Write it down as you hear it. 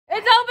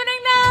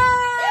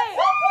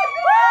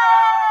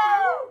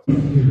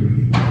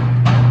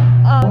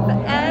of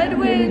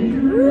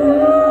Edwin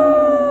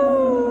Droood.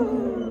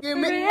 Give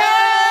me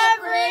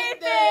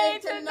everything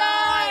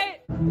tonight.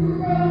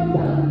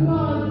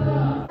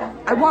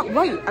 I want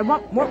white. I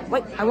want more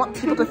white. I want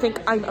people to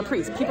think I'm a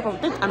priest. People don't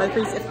think I'm a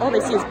priest if all they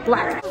see is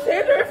black.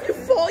 Sandra, if you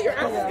fall, your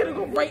ass is gonna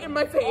go right in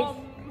my face.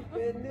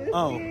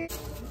 Oh.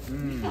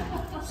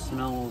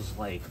 Smells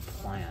like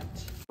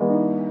plant.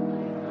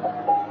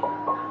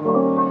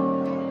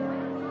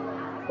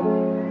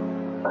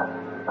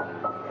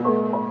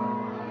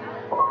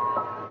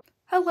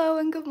 Hello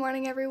and good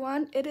morning,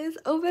 everyone. It is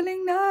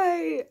opening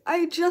night.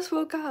 I just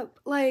woke up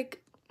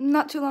like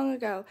not too long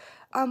ago,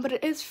 but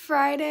it is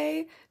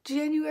Friday,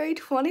 January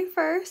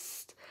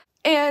 21st,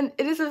 and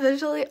it is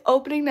officially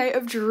opening night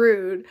of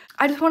Drood.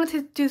 I just wanted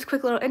to do this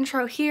quick little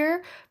intro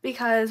here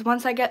because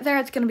once I get there,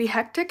 it's gonna be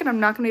hectic and I'm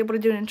not gonna be able to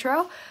do an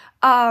intro.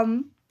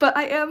 But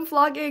I am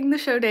vlogging the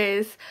show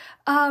days.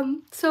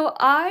 So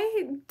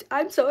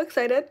I'm so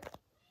excited.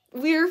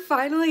 We're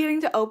finally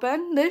getting to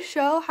open. This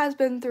show has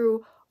been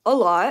through a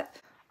lot.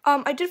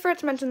 I did forget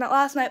to mention that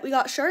last night we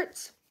got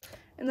shirts.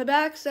 In the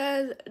back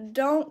says,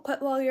 "Don't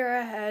quit while you're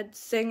ahead,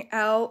 sing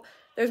out.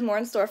 There's more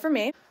in store for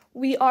me."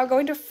 We are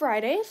going to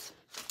Fridays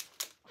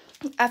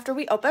after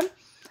we open.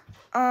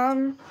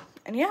 And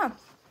yeah,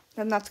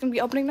 then that's gonna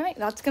be opening night.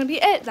 That's gonna be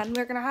it. Then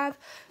we're gonna have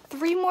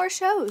 3 more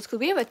shows because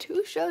we have a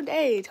 2-show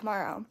day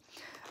tomorrow.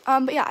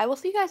 But yeah, I will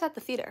see you guys at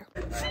the theater.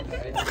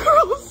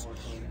 Girls!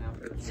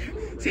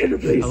 Sandra,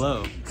 please.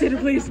 Hello. Sandra,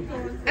 please.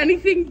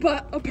 Anything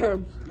but a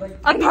perm.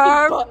 A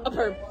perm? But a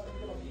perm.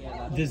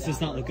 Does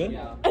this not look good?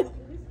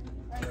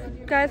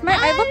 Guys,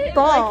 I look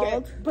bald.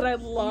 Like it, but I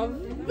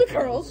love the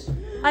curls.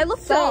 I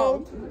look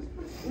bald.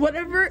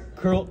 Whatever.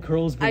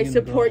 Curls. I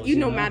support you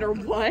no matter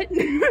what.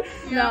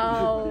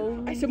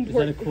 No. I Is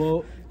support. that a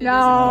quote?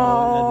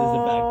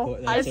 No.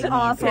 That is a bad quote. That's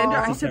awful. Sandra,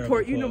 I That's a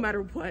support you terrible no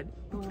matter what.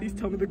 Please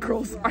tell me the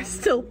curls are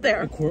still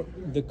there.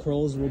 The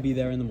curls will be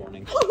there in the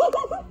morning.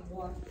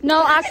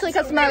 No, actually,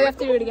 because tomorrow we have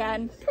to do it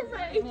again.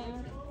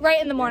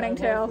 Right in the morning,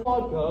 too.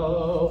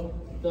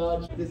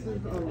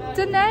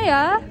 Danae.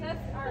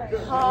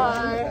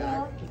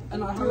 Hi. Do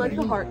you like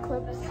the heart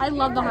clips? I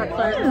love the heart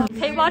clips.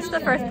 Kate watched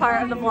the first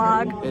part of the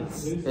vlog.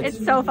 It's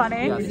so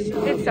funny. Yes.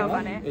 It's so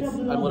funny.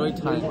 I'm literally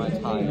tying my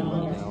tie right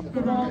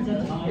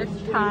now. Your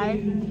tie.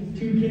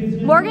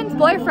 Morgan's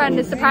boyfriend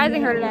is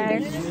surprising her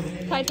today.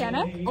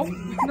 Titanic? Oh,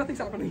 nothing's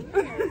happening.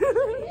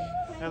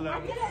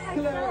 Hello.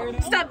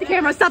 Stop the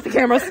camera, stop the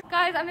cameras.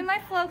 Guys, I'm in my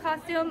flow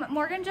costume.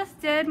 Morgan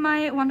just did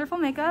my wonderful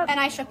makeup. And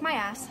I shook my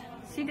ass.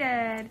 She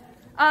did.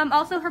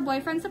 Also, her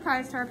boyfriend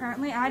surprised her,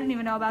 apparently. I didn't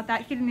even know about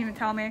that. He didn't even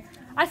tell me.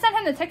 I sent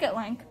him the ticket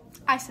link.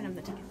 I sent him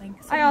the ticket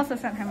link. I also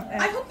sent him it.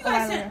 I hope you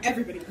guys sent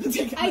everybody the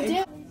ticket I link.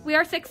 did. We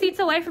are 6 seats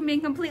away from being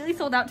completely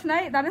sold out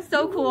tonight. That is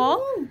so cool.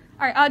 All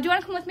right, do you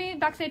want to come with me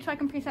backstage so I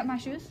can preset my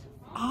shoes?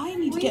 I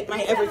need to get my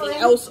everything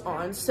else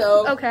on,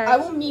 so Okay. I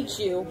will meet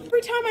you.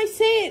 Every time I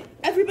say it,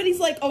 everybody's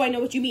like, "Oh, I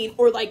know what you mean,"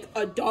 or like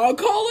a dog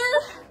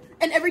collar.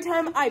 And every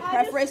time I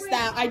preface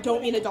that I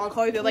don't mean a dog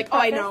collar, they're like, "Oh,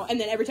 I know." And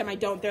then every time I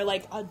don't, they're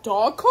like, "A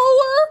dog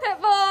collar?"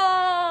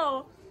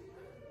 Pitbull!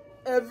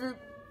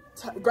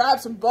 Grab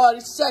somebody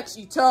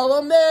sexy, tell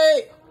them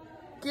they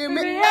give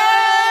me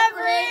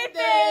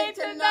everything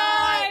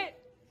tonight.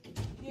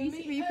 Will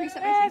you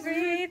preset my shoes?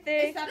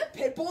 Everything. Is that a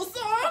Pitbull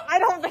song? I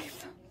don't think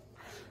so.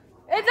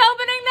 It's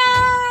opening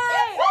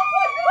night!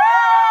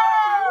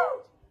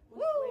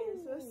 What way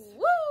is this?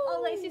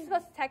 Oh, Lacey's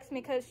supposed to text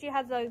me because she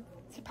has a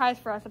surprise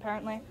for us,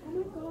 apparently.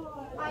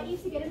 I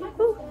used to get in my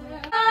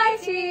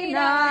Mighty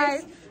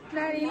nice,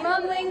 mighty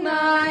mumbling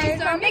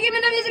mice are making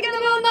the music in the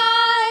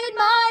moonlight.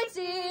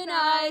 Mighty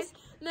nice,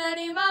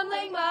 many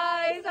mumbling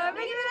mice are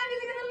making the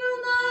music in the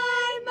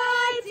moonlight.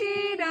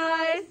 Mighty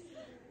nice.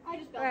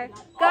 Alright,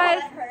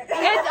 guys,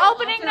 it's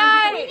opening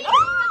night. It's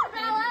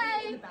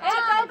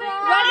opening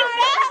night.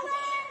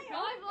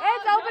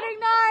 It's opening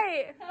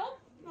night.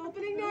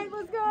 Opening night,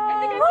 let's go.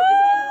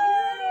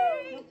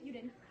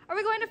 Are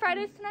we going to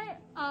Fridays tonight?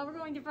 We're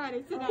going to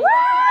Fridays tonight. Woo!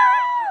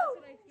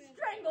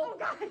 Strangle. Oh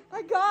God.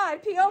 My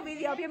God. POV,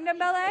 the opium den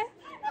ballet.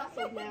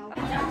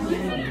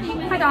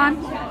 Hi, Dawn.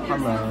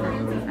 Hello.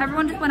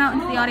 Everyone just went out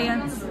into the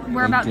audience.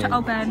 We're about to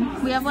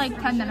open. We have like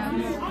 10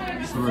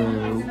 minutes.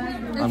 True.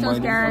 They're so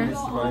scared.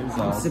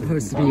 I'm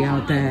Supposed to be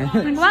out there.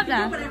 We go out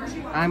there.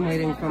 I'm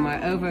waiting for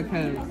my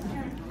overcoat.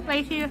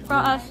 Lacey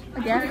brought us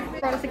a gift.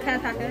 Brought us a care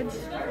package.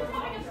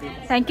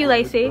 Thank you,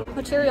 Lacey.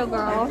 Material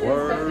girl.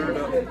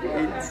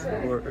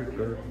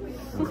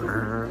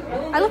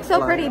 I look so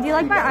pretty. Do you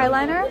like my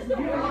eyeliner?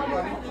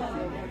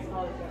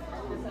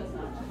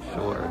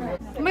 Sure.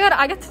 Oh my God,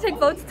 I get to take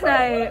votes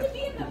tonight.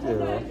 You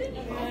do.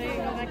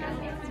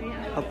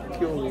 How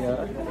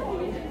peculiar.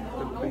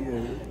 Good for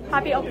you.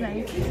 Happy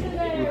opening.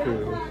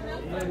 Woohoo.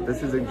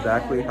 This is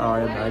exactly how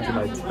I imagine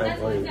I'd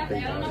spend my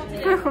day.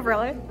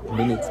 Really?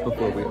 Minutes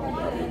before we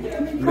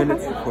open.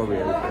 Minutes before we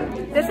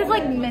open. This is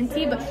like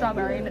minty but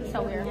strawberry and it's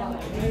so weird.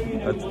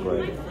 That's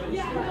great.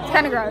 It's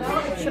kind of gross.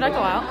 Should I go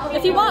out?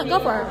 If you want, go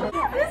for it.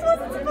 This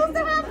wasn't supposed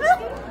to happen.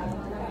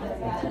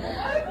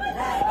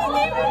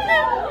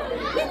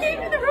 He gave me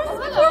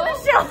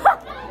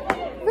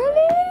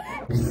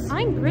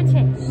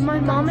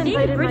mom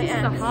invited my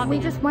ex. We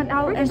just went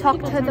out and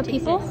talked to the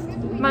people.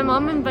 My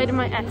mom invited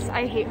my ex.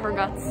 I hate her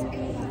guts.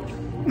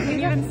 You can't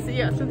even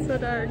see us, it's so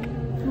dark.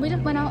 We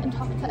just went out and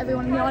talked to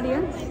everyone in the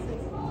audience.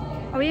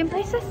 Are we in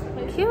places?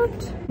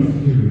 Cute.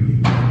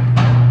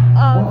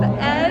 Of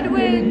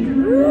EDWIN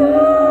DROOD.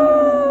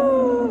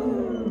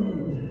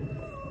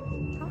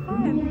 How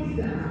fun.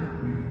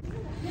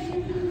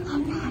 Oh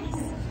guys.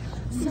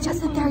 See,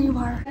 Justin, there you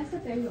are.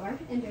 There you are,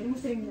 and you're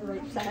sitting in the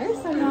right center.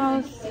 So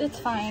No, it's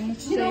fine.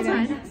 It's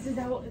shading.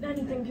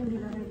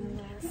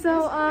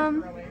 So,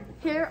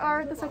 here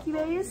are the sucky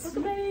bays.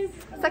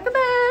 Second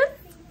bed.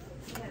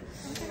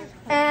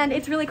 And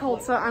it's really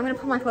cold, so I'm gonna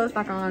put my clothes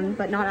back on,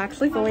 but not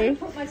actually fully.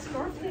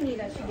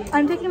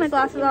 I'm taking my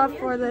glasses off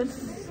for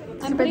this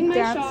stupid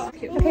dance.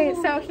 Okay,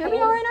 so here we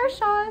are in our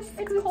shawls.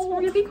 It's cold.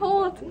 Really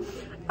cold.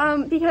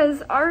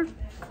 Because our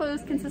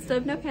clothes consist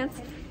of no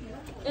pants.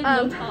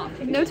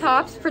 No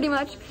tops, pretty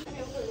much.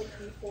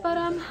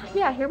 But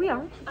yeah, here we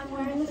are.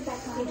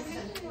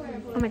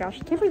 Oh my gosh,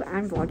 I can't believe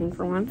I'm vlogging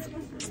for once.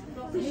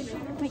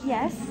 But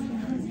yes,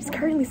 it's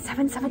currently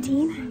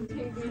 7:17.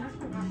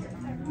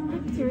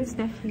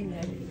 Seriously.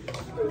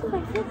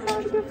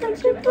 Your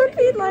friendship would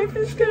be life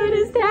as good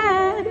as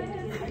that.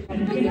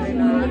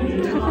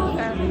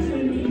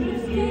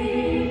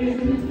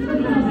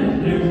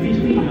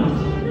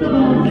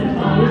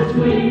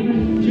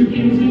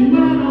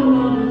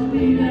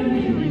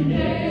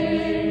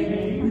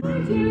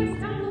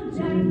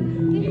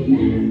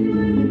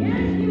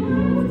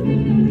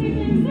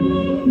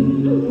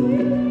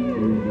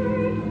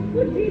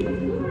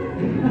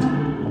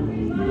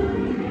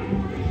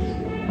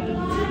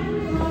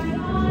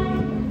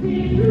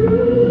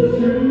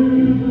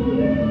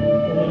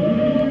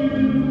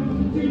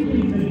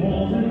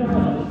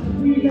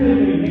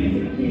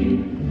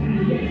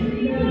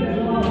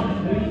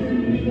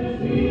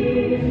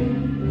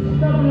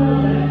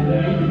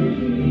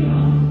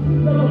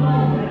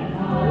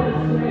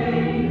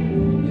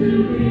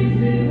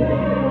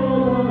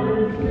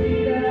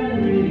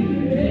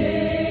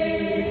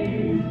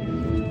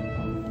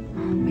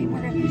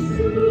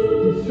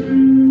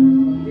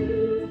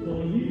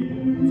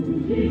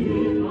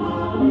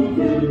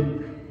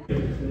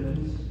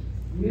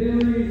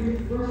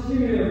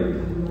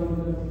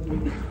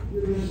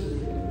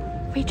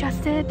 We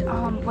just did,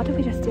 what did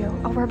we just do?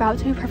 Oh, we're about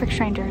to do Perfect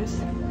Strangers.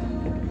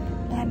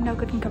 And no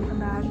good can come from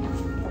that.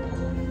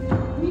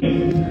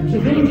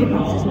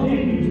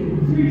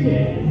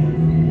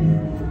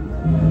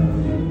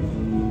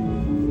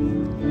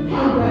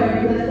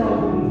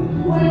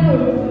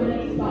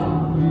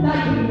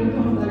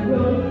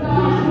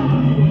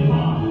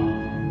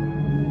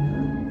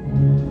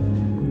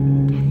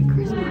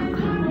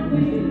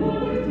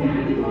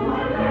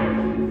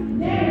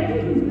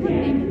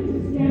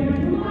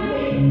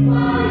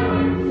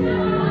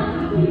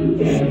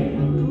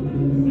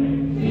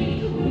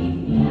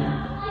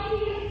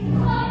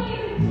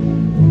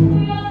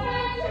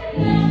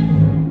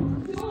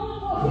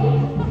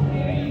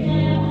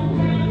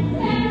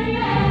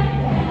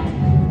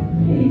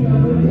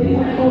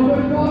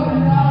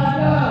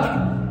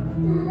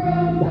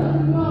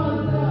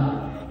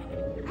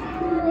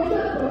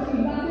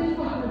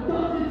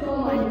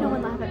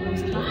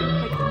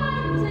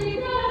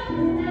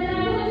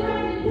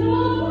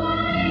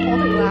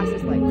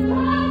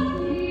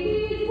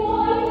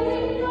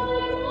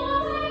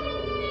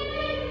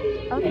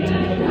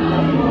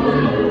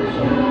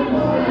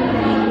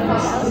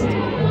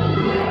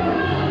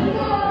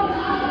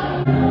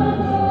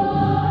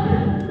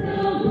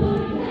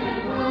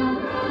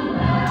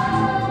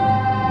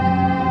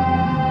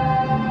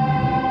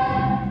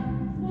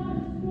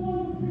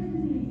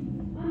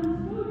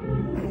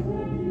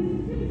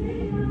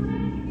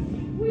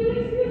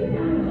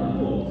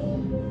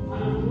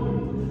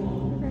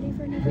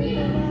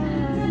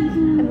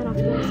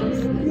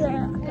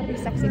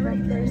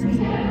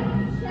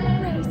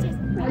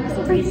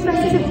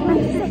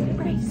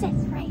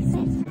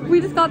 We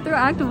just got through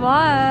Act 1.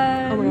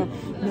 Oh my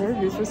god, Mary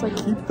Ruth was like,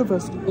 keep the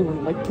vest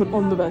on, like put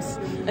on the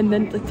vest. And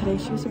then like today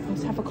she was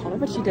supposed to have a collar,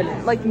 but she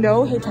didn't. Like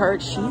no hate to her,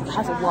 she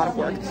has a lot of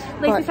work.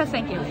 Lacey says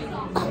thank you.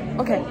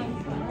 Okay,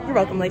 you're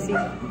welcome, Lacey.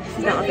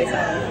 She's not on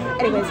FaceTime.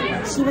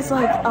 Anyways, she was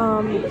like,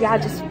 yeah,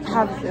 just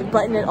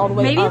button it all the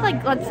way Maybe up.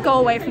 like let's go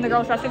away from the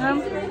girls' dressing room.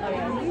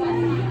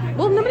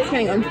 Well, nobody's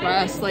getting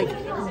undressed, like,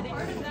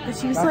 but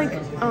she was like,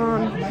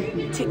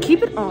 to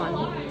keep it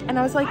on. And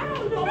I was like,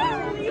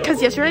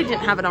 because yesterday I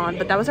didn't have it on,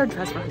 but that was our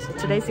dress rehearsal.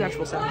 Today's the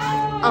actual set.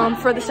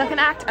 For the second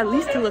act, at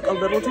least to look a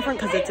little different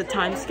because it's a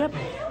time skip.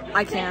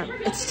 I can't.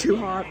 It's too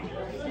hot.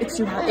 It's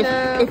too hot.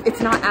 If it's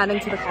not adding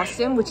to the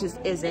costume, which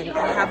isn't.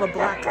 I have a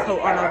black coat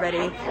on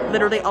already.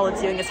 Literally all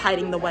it's doing is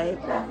hiding the white.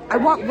 I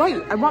want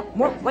white. I want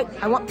more white.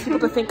 I want people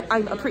to think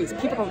I'm a priest.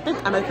 People don't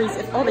think I'm a priest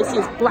if all they see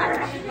is black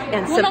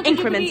and some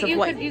increments of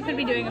white. You could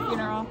be doing a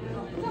funeral.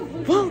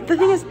 Well, the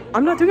thing is,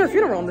 I'm not doing a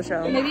funeral on the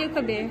show. Maybe you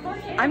could be.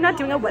 I'm not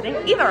doing a wedding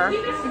either.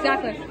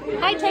 Exactly.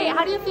 Hi Tate,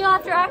 how do you feel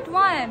after Act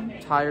 1?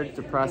 Tired,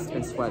 depressed,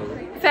 and sweaty.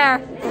 Fair.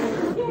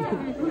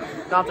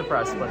 Not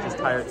depressed, but just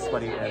tired,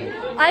 sweaty, and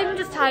I'm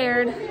just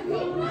tired.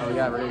 oh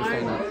yeah, really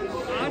saying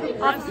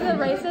that. Opposite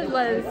races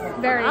was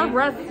very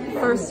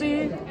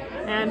Thirsty,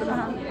 and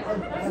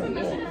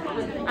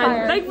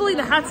tired. thankfully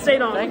the hat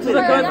stayed on, which is a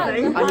Yeah, good yeah.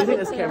 thing. I'm using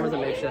this camera as a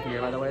makeshift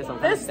mirror, by the way, so I'm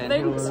kind of This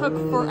standing thing here.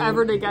 took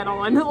forever to get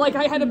on. Like,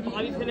 I had to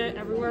bobby pin it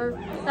everywhere.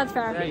 That's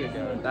There fair. you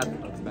go.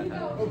 That looks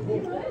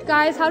better.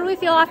 Guys, how do we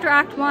feel after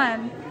Act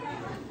 1?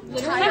 How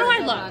do I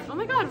look? Oh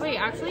my god, wait,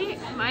 actually,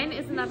 mine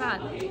isn't that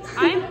bad.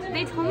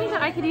 They told me that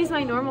I could use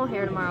my normal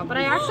hair tomorrow, but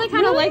I actually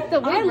kind of like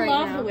the wig right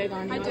now. the wig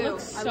on you. I do. It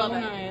looks so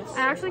nice. I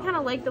actually kind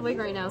of like the wig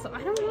right now, so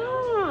I don't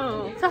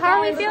know. So how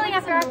are we feeling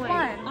after Act 1?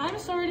 I'm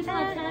sorry for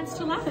my parents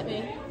to laugh at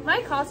me.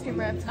 My costume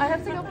ripped. I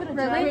have to go put it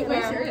Really?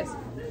 Wait, serious?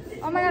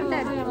 Oh my god,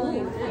 Nick.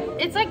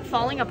 It's like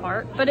falling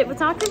apart, but it's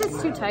not because it's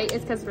too tight,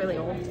 it's because it's really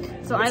old.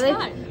 So I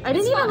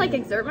didn't even like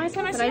exert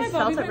myself, but I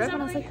felt it rip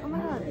and I was like, oh my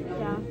god,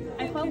 yeah.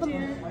 I felt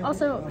them.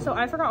 Also, so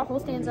I forgot a whole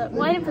stanza.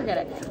 Well, I didn't forget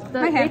it.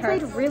 They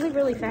played really,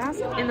 really fast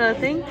in the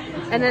thing,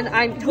 and then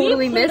I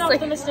totally missed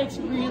like the mistakes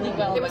really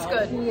well. It was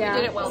good. Yeah.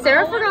 You did it well.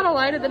 Sarah forgot a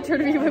line and then turned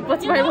to me and went,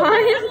 what's my line?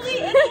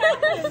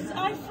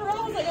 I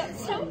froze. I got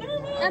so nervous.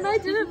 And I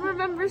didn't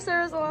remember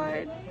Sarah's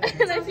line.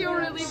 And I feel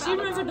really bad. She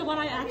remembered the one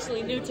I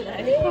actually knew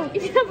today.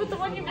 Yeah, but the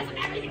one you missed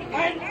everything.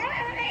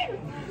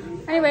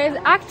 Anyways,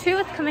 Act 2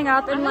 is coming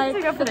up in like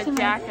I'm gonna put a 15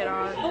 minutes. jacket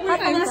on.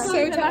 I'm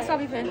so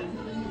tired.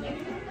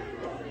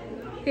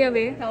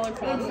 POV.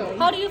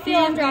 How do you feel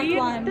after Act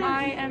 1?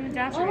 I am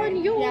Datchery.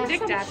 On your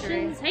Dick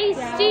Datchery.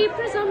 Hasty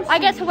presumption. I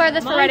get to wear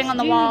this for writing on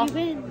the wall.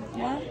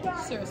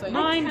 Seriously.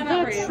 Mind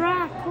the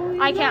track.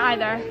 I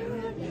can't either.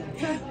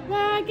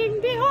 Lagging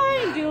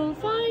behind, you'll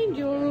find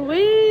your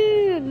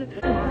win.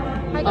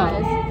 Hi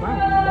guys.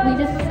 We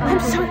just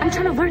I'm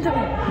trying to learn that.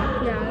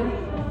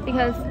 yeah,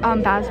 because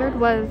Bazard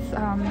was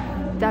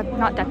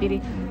not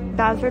deputy.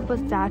 Bazard was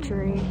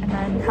Datchery, and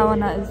then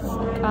Helena is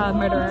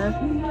murderer.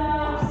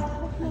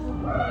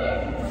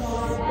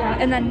 Yeah,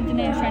 and then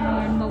Danae's trying to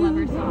learn the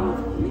lover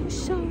song.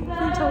 So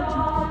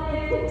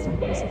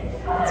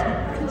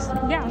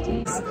yeah.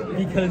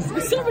 Because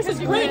The service is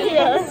great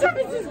here.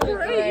 Service is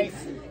great.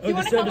 oh,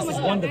 the service is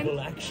wonderful,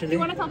 actually. You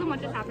want to tell them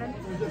what just happened?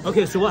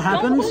 Okay, so what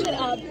happened?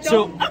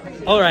 So,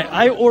 all right,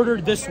 I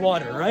ordered this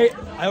water, right?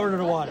 I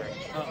ordered a water.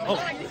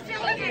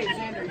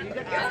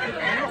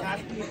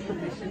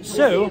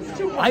 So,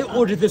 I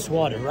ordered this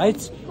water, right?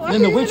 And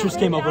then the waitress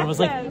came over and was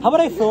like, how about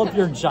I fill up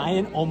your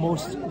giant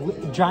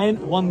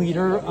 1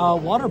 liter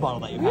water bottle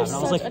that you have? And I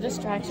was like, A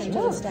distraction to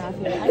the staff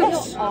here. I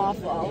feel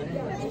awful.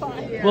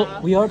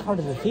 well, we are part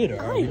of the theater,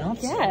 are we not?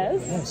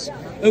 Yes.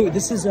 Oh,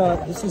 this is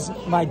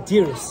my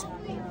dearest,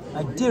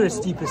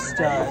 deepest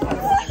nephew.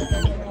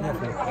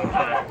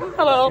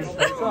 Hello.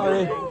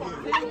 Sorry.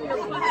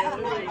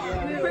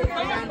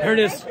 There it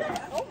is.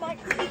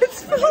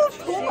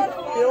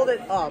 Build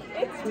it up.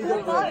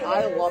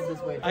 I love this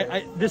way.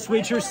 This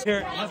waitress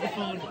here, have the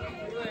phone.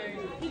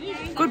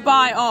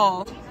 Goodbye,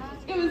 all.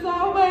 It was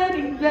our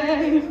wedding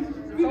day.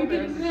 We were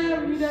getting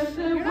married at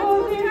the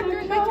walk in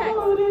the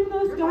cloud in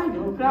the sky.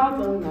 No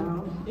clouds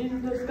allowed.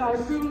 In the sky,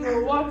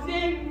 Bruno walks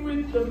in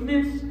with the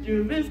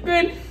mischievous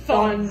grin.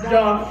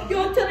 Thunder,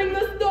 you're telling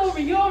the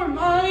story, you're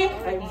mine.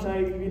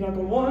 Anxiety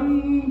number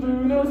one.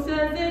 Bruno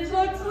says it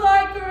looks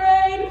like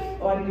rain.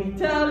 Why did he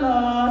tell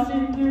us?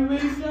 In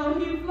doing so,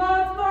 he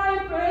floods my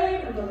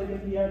brain. And look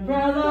at the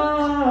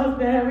umbrella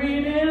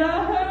buried in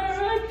a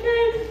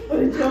hurricane. What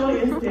a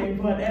joyous day,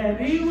 but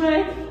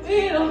anyway,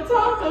 we don't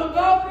talk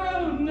about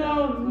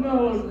Bruno.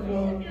 No.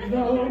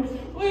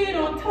 We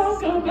don't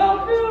talk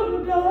about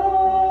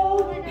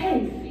Bruno.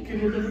 Hey,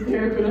 Bruno doesn't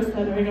hear Bruno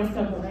stuttering or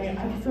stumbling.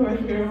 I saw her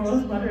hear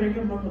Bruno muttering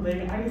and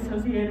mumbling. I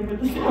associated with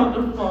the sound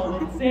of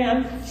falling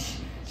sand.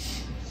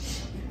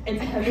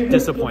 It's heavy.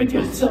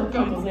 Disappointed.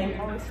 Okay.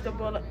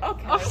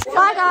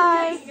 Bye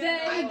guys.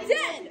 I'm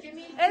dead.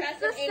 It's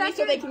the Amy,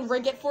 so they can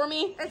rig it for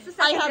me. It's the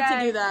I second have day.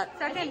 to do that.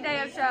 Second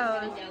day of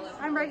shows.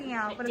 I'm breaking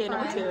out, but it's Day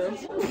number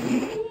fine.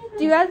 2.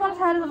 Do you guys want to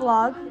try to the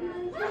vlog?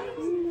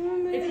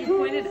 If you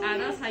pointed at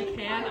us, I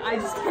can. I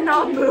just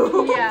cannot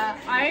move. Yeah.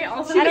 I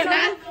also.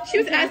 She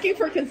was asking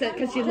for consent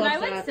because she loves I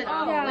like sit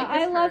up. Yeah, Like,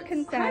 I this love hurts.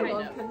 consent. I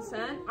love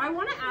consent. I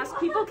want to ask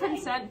people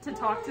consent to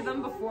talk to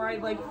them before I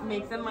like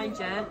make them my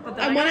gent. But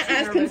then I want to got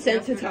ask nervous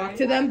consent to yesterday. talk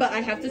to them, but I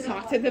have to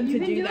talk to them to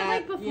do Do it that.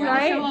 like before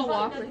Right? the show. I'll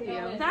walk with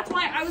you. That's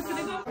why I was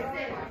gonna go.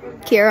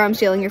 Kiera, I'm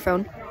stealing your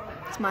phone.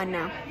 It's mine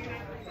now.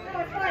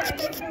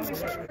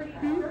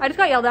 I just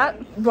got yelled at.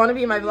 Want to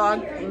be in my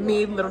vlog?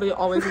 Me, literally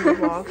always in the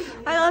vlog.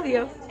 I love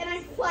you. And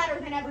I'm flatter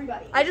than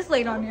everybody. I just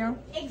laid on you.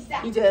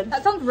 Exactly. You did.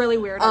 That sounds really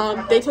weird.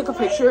 They took a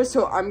picture,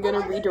 so I'm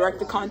gonna redirect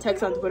the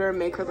context on Twitter and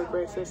make her look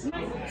racist.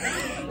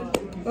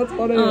 That's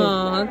funny.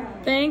 Aw,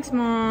 thanks,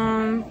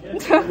 Mom.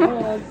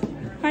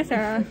 Hi,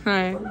 Sarah.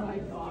 Hi.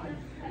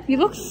 You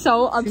look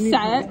so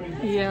upset.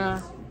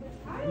 Yeah.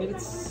 I made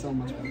it so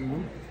much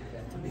better.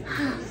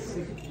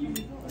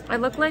 I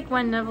look like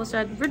when Neville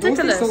said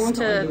ridiculous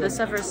to the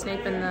Severus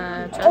Snape in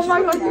the chest. Oh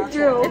my god, you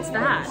do. It's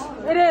that.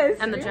 It is.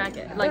 And the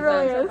jacket. Like it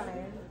really the, is.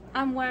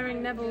 I'm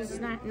wearing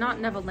Neville's, not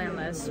Neville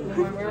Landless.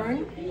 Who am I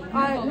wearing?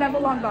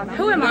 Neville Longbottom.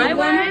 Who am I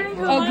wearing?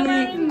 Who am I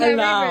wearing?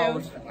 Mary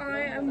Rose. I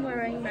am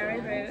wearing Mary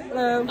Rose.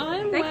 Hello.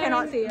 I'm They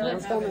cannot see you.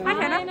 Hi,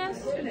 Hannah.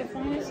 The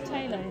finest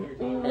tailor.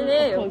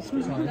 Hello.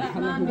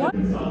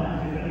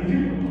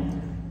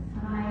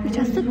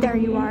 Just that there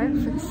you are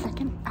for the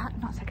second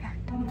act, not second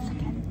act,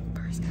 second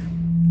first,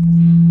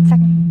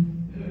 second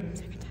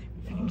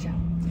show.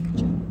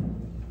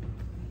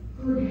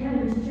 We're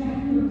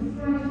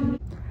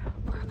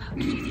about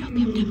to do the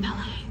Opium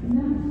Ballet.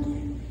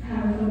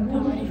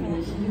 I'm ready for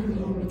this.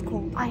 It's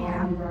cool. I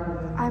am.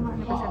 I'm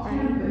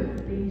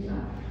 100% ready.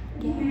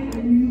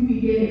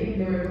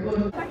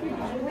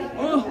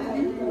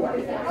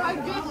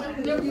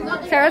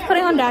 Sarah's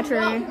putting on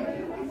Datchery.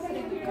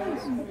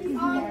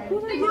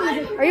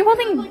 Are you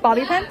holding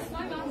bobby pins?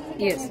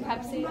 Yes.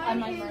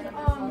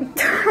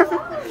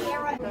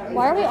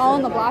 Why are we all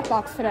in the black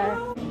box today?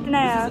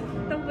 Danae.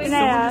 Someone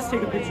just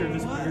take a picture of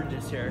this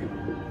weirdness here.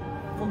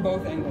 From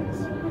both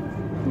angles.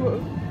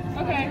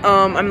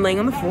 I'm laying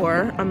on the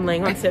floor. I'm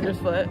laying on Sandra's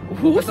foot.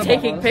 Who's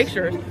taking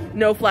pictures?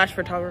 No flash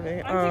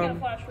photography. I'm taking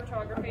flash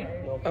photography.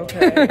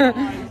 Okay.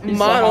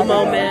 Model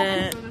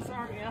moment.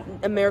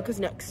 America's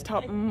Next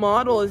Top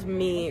Model is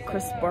me,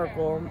 Chris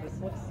Sparkle.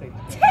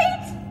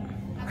 Tate!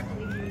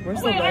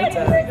 Where's the lights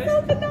at?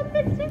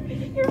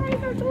 Your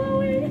eyes are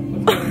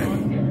glowing.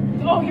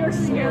 Oh, you're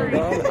scary.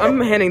 I'm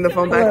handing the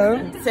phone back.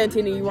 Hello?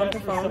 Santini, you want the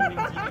phone?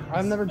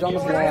 I've never done the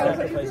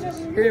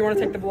vlog. Here, you want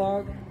to take the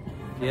vlog?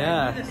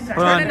 Yeah.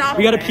 Hold on.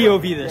 We gotta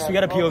POV this. We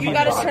gotta POV You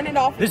gotta this. turn it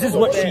off. This is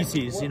what she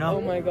sees, you know?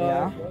 Oh my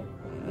god.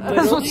 Yeah.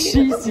 That's what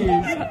she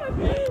sees.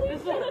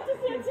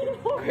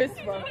 Chris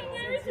Sparkle.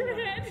 Where's your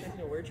head?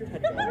 Where's your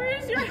head?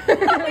 Where's your head?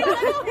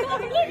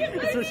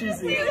 That's what she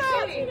sees.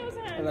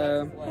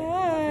 Hello.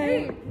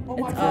 Hi.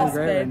 It's us,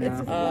 babe.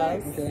 It's us.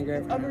 I'm feeling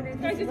great.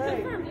 Guys, it's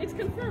confirmed. It's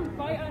confirmed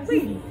by us.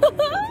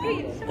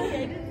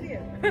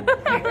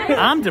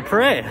 I'm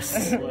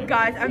depressed.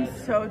 Guys, I'm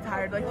so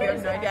tired. Like, you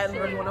have no idea. I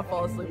literally want to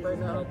fall asleep right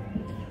now.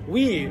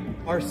 We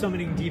are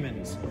summoning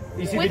demons.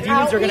 You see, the Without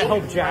demons are gonna me?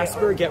 help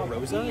Jasper get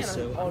Rosa,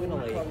 so I'm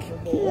gonna like...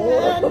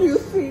 Can you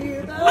see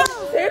that?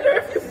 Sandra,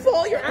 if you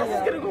fall, your ass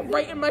is gonna go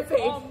right in my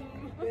face.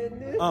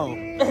 Oh.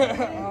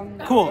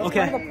 Cool,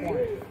 okay.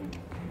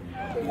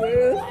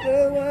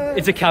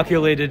 It's a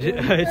calculated,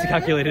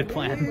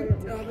 plan.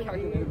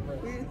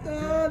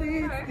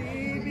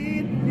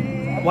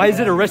 Why is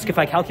it a risk if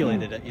I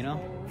calculated it, you know?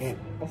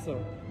 Also,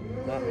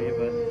 not me,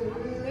 but...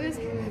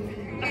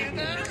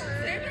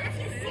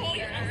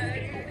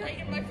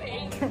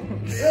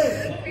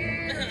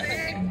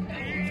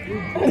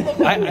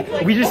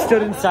 We just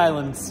stood in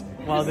silence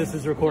while this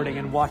is recording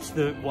and watched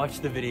the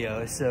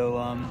video. So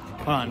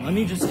hold on, let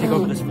me just take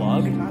over this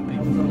vlog.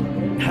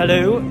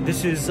 Hello,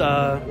 this is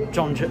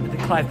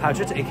Clive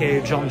Paget,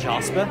 aka John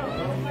Jasper,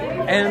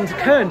 and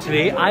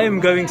currently I am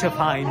going to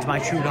find my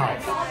true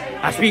love.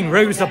 That's being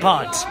Rosa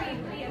Budd.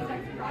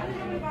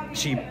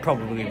 She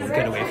probably will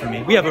get away from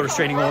me. We have a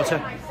restraining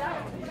order.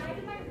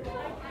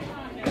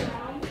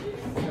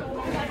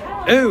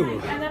 Oh,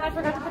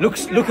 look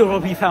at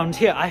what we found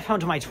here. I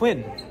found my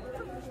twin.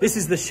 This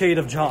is the shade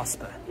of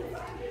Jasper.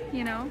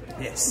 You know?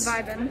 Yes.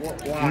 Vibin'.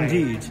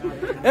 Indeed.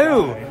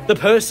 Oh, the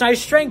person I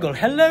strangled.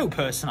 Hello,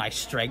 person I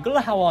strangled.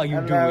 How are you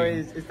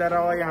doing? Is that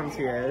all I am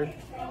to you?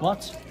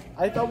 What?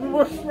 I thought we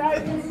were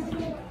friends.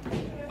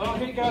 Oh,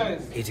 hey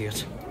guys.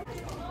 Idiot.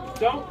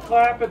 Don't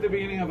clap at the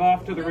beginning of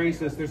Off to the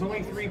Races. There's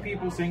only 3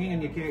 people singing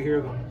and you can't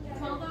hear them.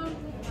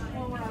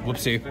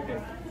 Whoopsie.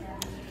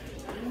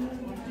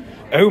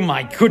 Oh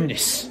my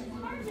goodness.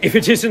 If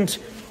it isn't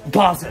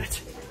Buzzard.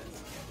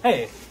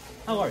 Hey,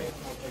 how are you?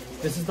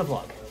 This is the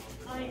vlog.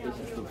 This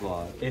is the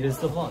vlog. It is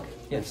the vlog.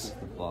 Yes.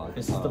 The vlog.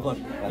 This is the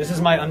vlog. This is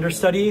my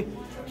understudy.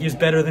 He's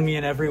better than me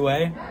in every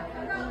way.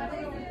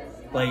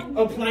 Like...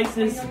 Oh,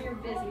 places.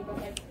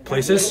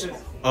 Places?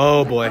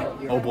 Oh boy.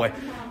 Oh boy.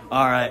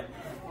 Alright.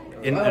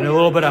 In a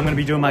little bit, I'm going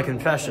to be doing my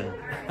confession.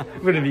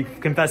 I'm going to be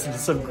confessing to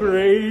some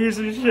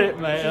crazy shit,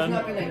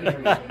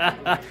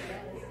 man.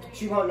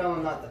 She won't know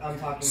I'm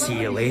talking.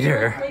 See you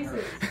later.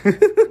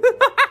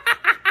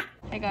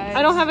 Hey guys.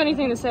 I don't have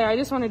anything to say. I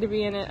just wanted to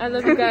be in it. I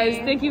love you guys.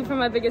 Thank you for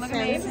my biggest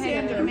fans.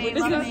 This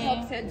is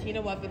called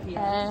Santina Weapon.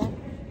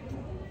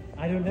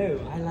 I don't know.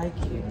 I like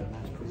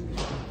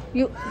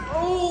you.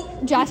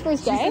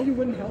 Jasper's gay?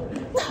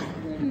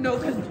 No,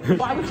 because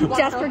why would you want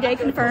Jasper gay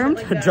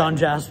confirmed? John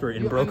Jasper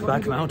in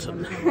Brokeback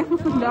Mountain.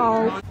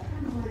 No.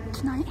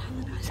 Tonight,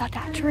 Helena is at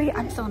Datchery.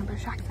 I'm still in a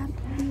British accent.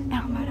 And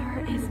our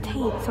murderer is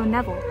Tate, so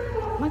Neville.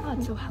 Oh my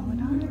god, so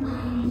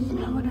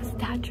Helena's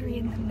Datchery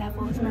and then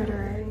Neville's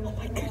murderer. Oh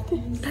my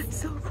goodness. That's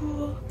so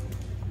cool.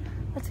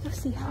 Let's go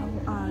see how,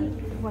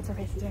 what's her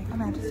face is doing.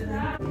 Amanda's doing.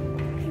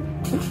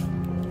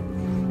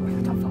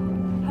 Don't fall.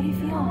 How do you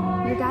feel?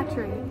 Your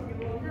Datchery.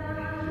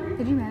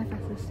 Did you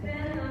manifest this too?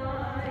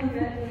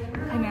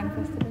 I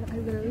manifested it. I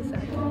literally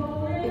said,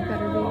 it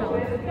better be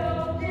Helen.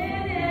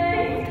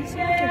 What is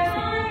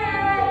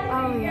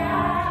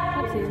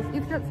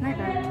That's night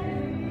night.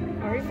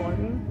 Are you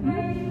vlogging?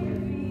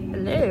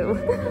 Hello.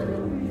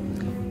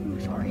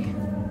 Sorry.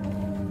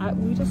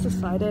 We just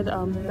decided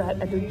that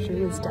EDWIN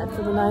DROOD is dead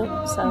for the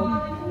night, so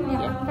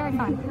Yeah, very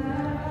fun.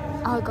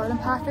 Garden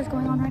Path is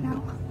going on right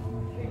now.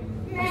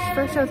 Our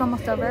first show is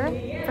almost over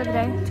for the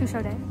day,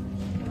 2-show day.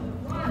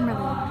 I'm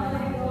really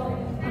excited.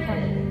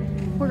 Okay,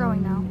 we're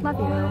going now. Love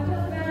you.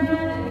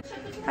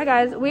 Hi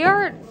guys, we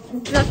are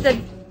just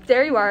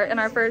there you are in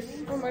our first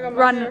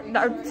run,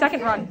 our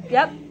second run.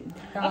 Yep.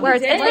 Where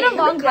it's been a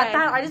long day.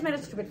 I just made a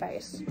stupid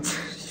face.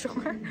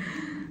 Sure.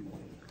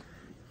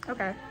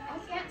 Okay. I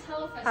can't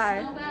tell if I Hi.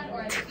 smell bad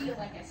or I feel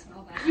like I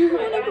smell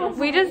bad.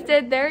 We just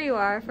did There You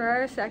Are for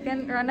our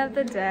second run of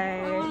the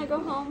day. I want to go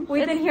home.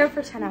 We've been here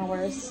for 10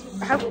 hours.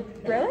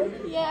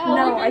 Really? Yeah.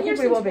 No, I think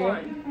we will be.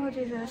 Oh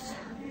Jesus.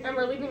 and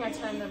we're leaving at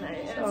 10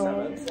 tonight. I'm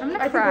gonna I think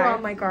we're cry.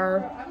 on like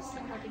our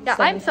Yeah,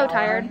 I'm so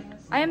tired.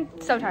 I am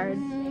so tired.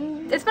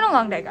 It's been a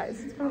long day,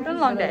 guys. It's been a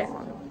long day.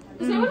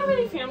 Does anyone have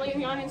any family in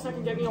the audience that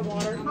can get me a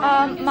water?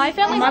 My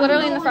family's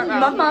literally in the front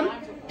row. Mom.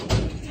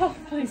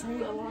 Please, I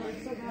need a water.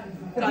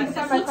 Guys,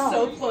 this looks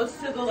so close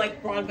to the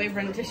like Broadway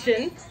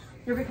rendition.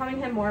 You're becoming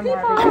him more and more.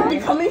 I'm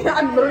literally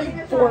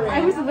boring.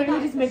 I was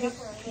literally just making.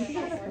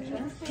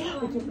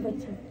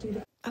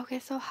 Okay,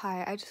 so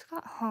hi. I just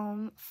got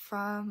home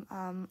from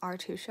our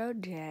 2-show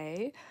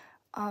day.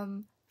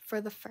 For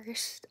the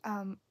first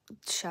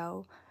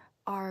show,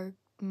 our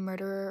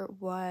murderer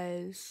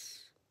was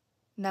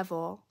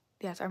Neville.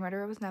 Yes, our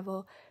murderer was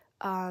Neville.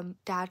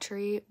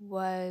 Datry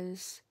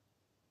was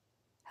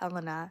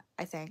Helena,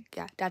 I think.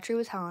 Yeah, Datry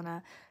was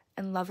Helena,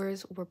 and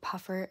lovers were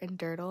Puffer and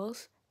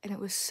Durdles, and it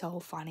was so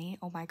funny.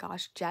 Oh my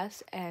gosh,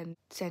 Jess and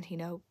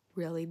Santino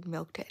really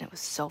milked it, and it was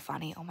so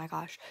funny. Oh my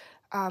gosh.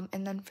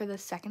 And then for the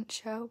second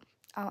show,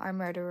 our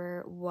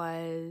murderer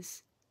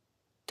was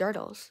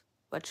Durdles,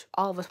 which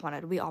all of us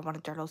wanted. We all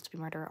wanted Durdles to be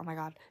murderer. Oh my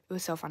god, it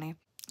was so funny.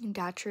 And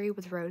Datry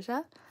was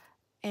Rosa,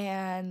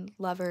 and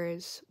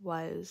lovers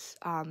was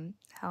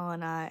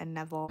Helena and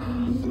Neville.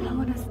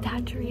 Helena's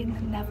Datry and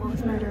then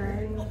Neville's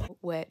murderer.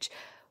 Which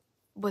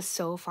was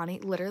so funny.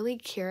 Literally,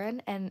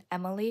 Kieran and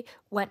Emily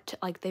went to,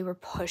 like, they were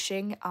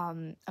pushing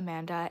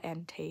Amanda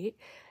and Tate,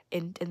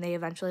 and they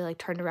eventually like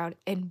turned around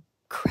and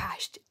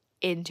crashed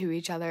into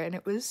each other, and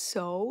it was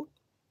so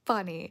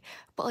funny.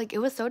 But like, it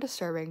was so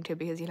disturbing too,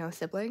 because, you know,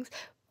 siblings.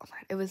 Oh my,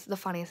 it was the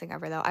funniest thing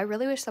ever though. I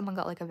really wish someone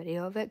got like a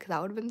video of it, because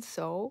that would have been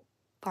so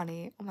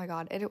funny. Oh my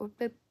god, and it would have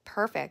been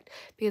perfect,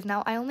 because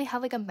now I only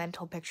have like a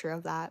mental picture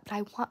of that, but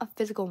I want a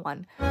physical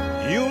one.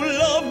 You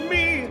love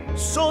me,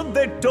 so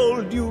they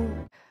told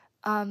you.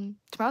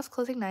 Tomorrow's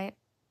closing night.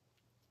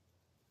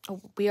 Oh,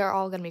 we are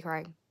all gonna be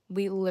crying.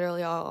 We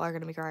literally all are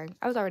gonna be crying.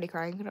 I was already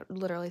crying. You can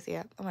literally see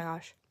it. Oh my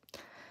gosh.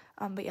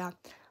 But yeah,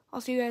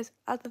 I'll see you guys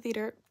at the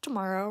theater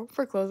tomorrow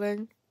for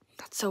closing.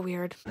 That's so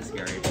weird.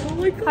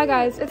 Hi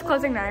guys, it's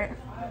closing night.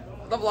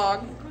 The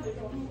vlog.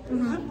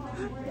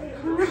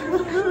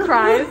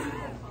 Cries.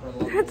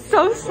 It's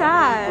so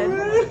sad.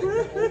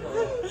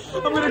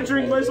 I'm gonna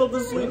drink myself to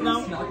sleep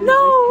now.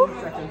 No!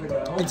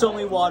 It's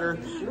only water.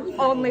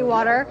 Only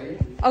water?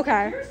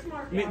 Okay.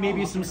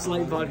 Maybe some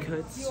slight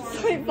vodka.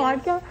 Slight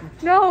vodka?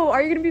 No,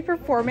 are you gonna be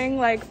performing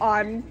like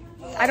on,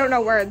 I don't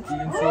know words.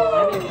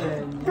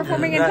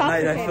 Performing That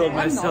night I intoxicated. filled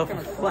myself a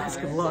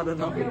flask of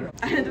laudanum.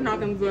 I had to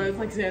knock on the door. It's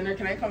like, Xander,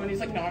 can I come? And he's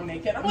like, no, I'm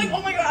naked. I'm like,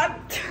 oh my god.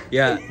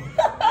 Yeah,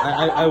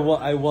 I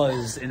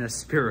was in a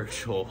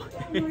spiritual.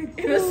 In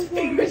a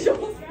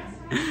spiritual.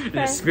 In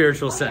a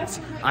spiritual sense,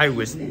 I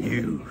was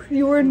nude.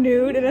 You were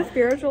nude in a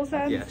spiritual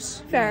sense?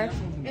 Yes. Fair.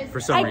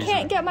 For some I reason.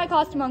 can't get my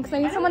costume on because I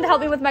need someone to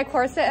help me with my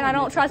corset, and I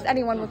don't trust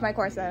anyone with my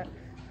corset.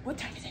 What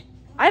time is it?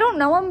 I don't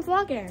know, I'm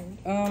vlogging.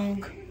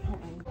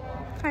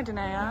 Hi,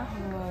 Danae.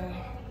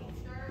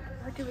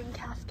 We're doing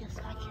caskets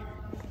back here.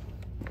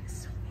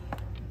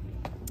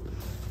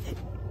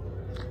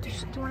 Do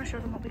you want to show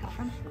them what we got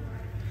from?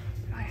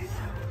 Okay,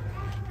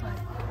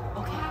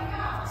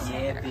 so,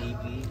 Yeah,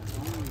 baby.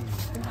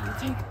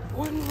 Take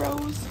one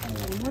rose and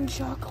then one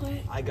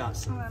chocolate. I got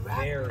some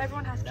very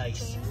everyone has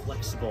nice, keychains.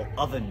 flexible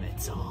oven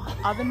mitts on.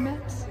 oven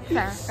mitts?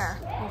 Fair, fair.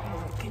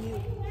 Can you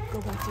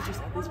go back to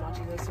just at least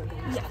watching this? So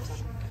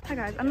Yes. Hi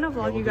guys, I'm gonna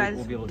vlog you guys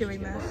we'll be able to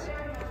doing just this.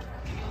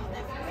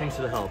 Thanks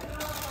for the help.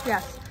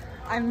 Yes,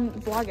 I'm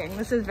vlogging.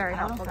 This is very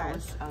helpful,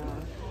 guys. I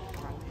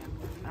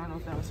don't know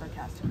if that was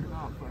sarcastic or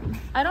not, but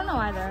I don't know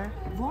either.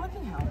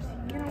 vlogging helps.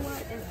 You know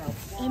what? It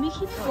helps. Amy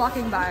keeps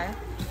walking by.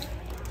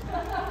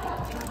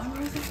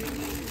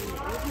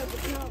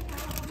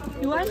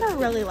 You guys are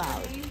really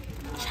loud.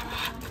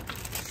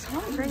 So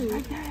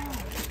rude.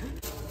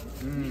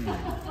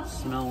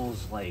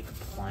 Smells like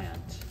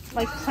plant.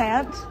 Like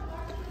plant?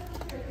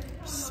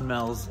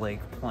 Smells like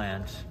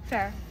plant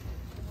Fair.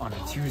 on a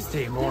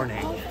Tuesday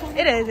morning.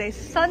 It is a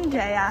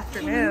Sunday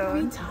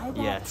afternoon. Tie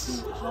that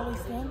Yes. to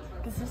Holly's thing,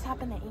 because this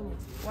happened to Amy.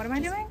 What am I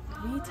doing?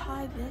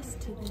 Retie this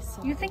to this.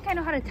 You think I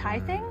know how to tie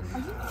things? Are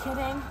you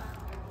kidding?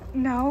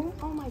 No.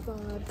 Oh my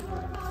god.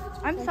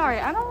 I'm sorry,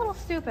 I'm a little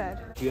stupid.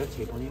 Do you have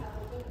tape on you?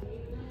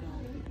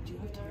 Do you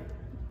have tape?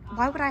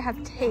 Why would I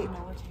have tape? You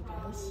know where tape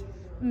is?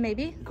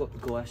 Maybe. Go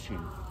ask Shane.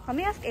 Let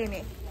me ask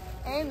Amy.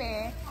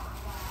 Amy.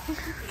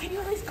 Can you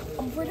at least go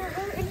over to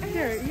her and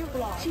Here, you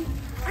vlog.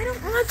 I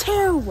don't want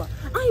to.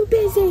 I'm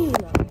busy.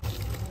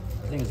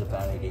 I think it's a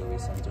bad idea we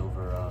sent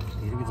over.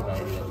 You think it's a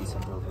bad idea that we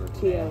sent over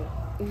Kia?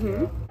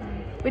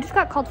 We just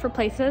got called for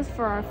places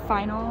for our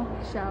final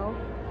show.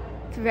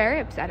 It's very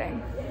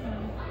upsetting.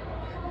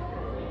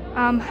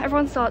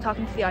 Everyone's still out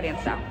talking to the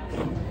audience though.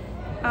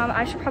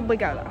 I should probably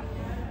go though.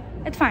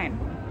 It's fine.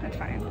 It's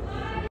fine.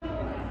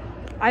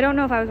 I don't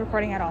know if I was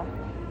recording at all.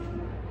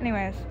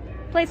 Anyways,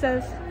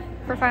 places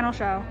for final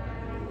show.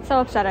 So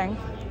upsetting.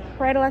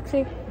 Right,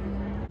 Alexi?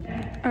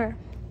 Okay.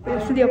 We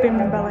just did the opening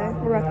of ballet.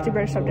 We're about to do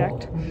British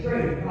subject.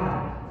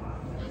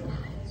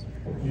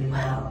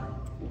 Wow.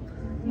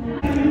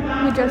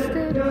 We just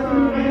did,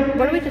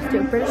 what did we just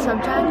do? British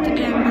subject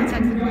and both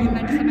sides of the coin, and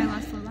I just said my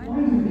last flow line.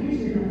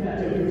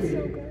 So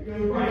good.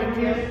 Thank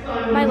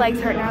you. My legs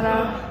hurt now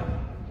though.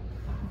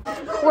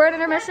 We're at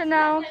intermission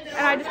now,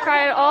 and I just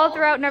cried all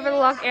throughout Never the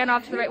Luck and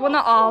off to the right. Well,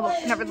 not all,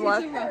 but Never the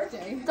Luck.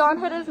 Dawn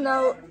hit his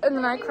note, and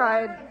then I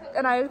cried,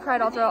 and I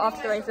cried all throughout Off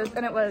to the Races,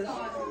 and it was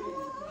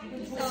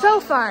so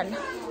fun.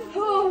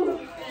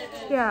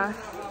 Yeah.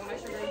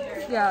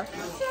 Yeah.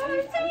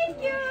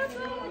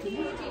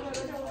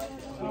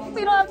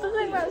 We don't have to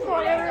sing that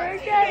song ever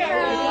again.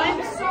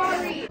 I'm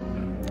sorry.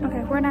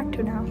 Okay, we're in Act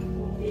 2 now.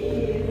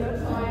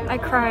 I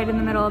cried in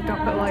the middle of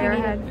Don't Put While You're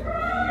Ahead.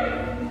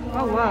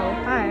 Oh, whoa.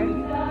 Hi.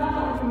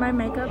 My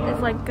makeup is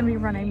like gonna be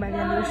running by the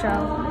end of the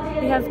show.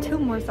 We have three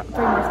more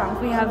songs.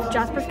 We have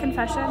Jasper's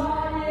Confession,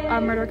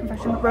 Murder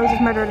Confession,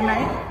 Rose's Murder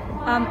Tonight,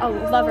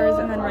 Lovers,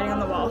 and then Writing on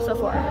the Wall. So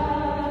 4.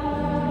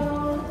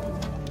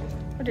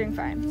 We're doing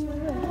fine.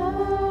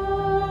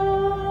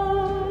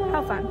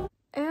 How fun.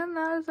 And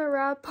that is a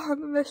wrap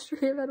on the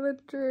mystery of EDWIN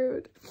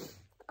DROOD.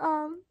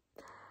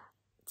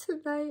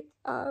 Tonight,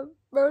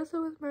 Rosa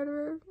was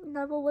Murderer,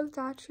 Neville was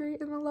Datchery,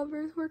 and the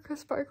lovers were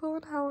Chris Sparkle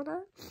and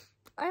Helena.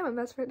 I am a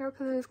mess right now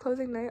because it is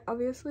closing night,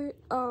 obviously,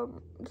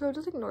 so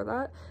just ignore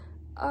that.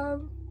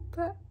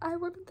 But I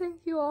want to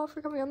thank you all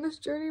for coming on this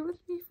journey with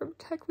me from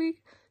Tech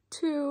Week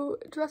to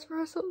dress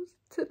rehearsals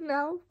to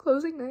now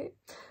closing night.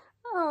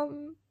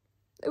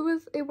 It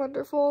was a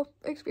wonderful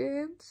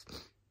experience.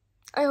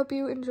 I hope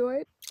you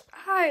enjoyed.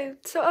 Hi,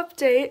 so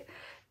update.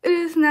 It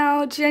is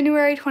now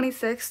January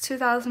 26,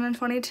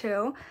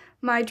 2022.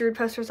 My Drood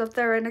poster's up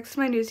there right next to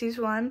my Newsies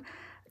one.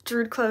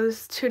 Drood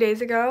closed 2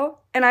 days ago,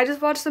 and I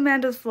just watched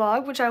Amanda's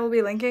vlog, which I will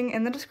be linking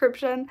in the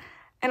description,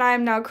 and I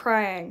am now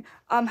crying.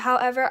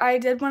 However, I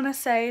did want to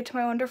say to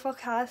my wonderful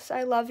cast,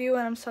 I love you,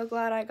 and I'm so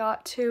glad I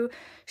got to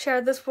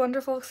share this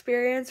wonderful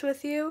experience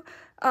with you.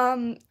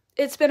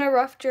 It's been a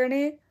rough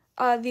journey,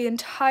 the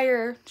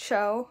entire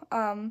show,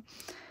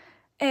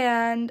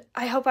 and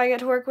I hope I get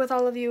to work with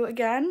all of you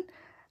again.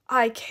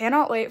 I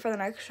cannot wait for the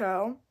next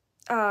show.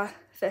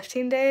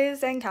 15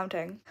 days and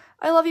counting.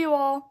 I love you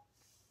all.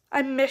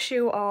 I miss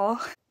you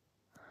all.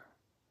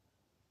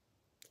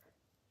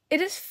 It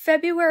is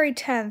February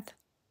 10th.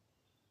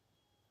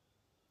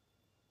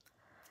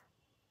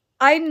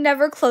 I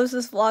never closed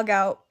this vlog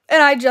out,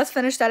 and I just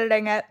finished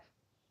editing it.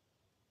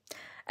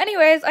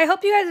 Anyways, I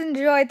hope you guys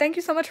enjoyed. Thank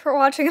you so much for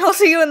watching, and I'll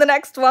see you in the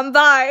next one.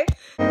 Bye!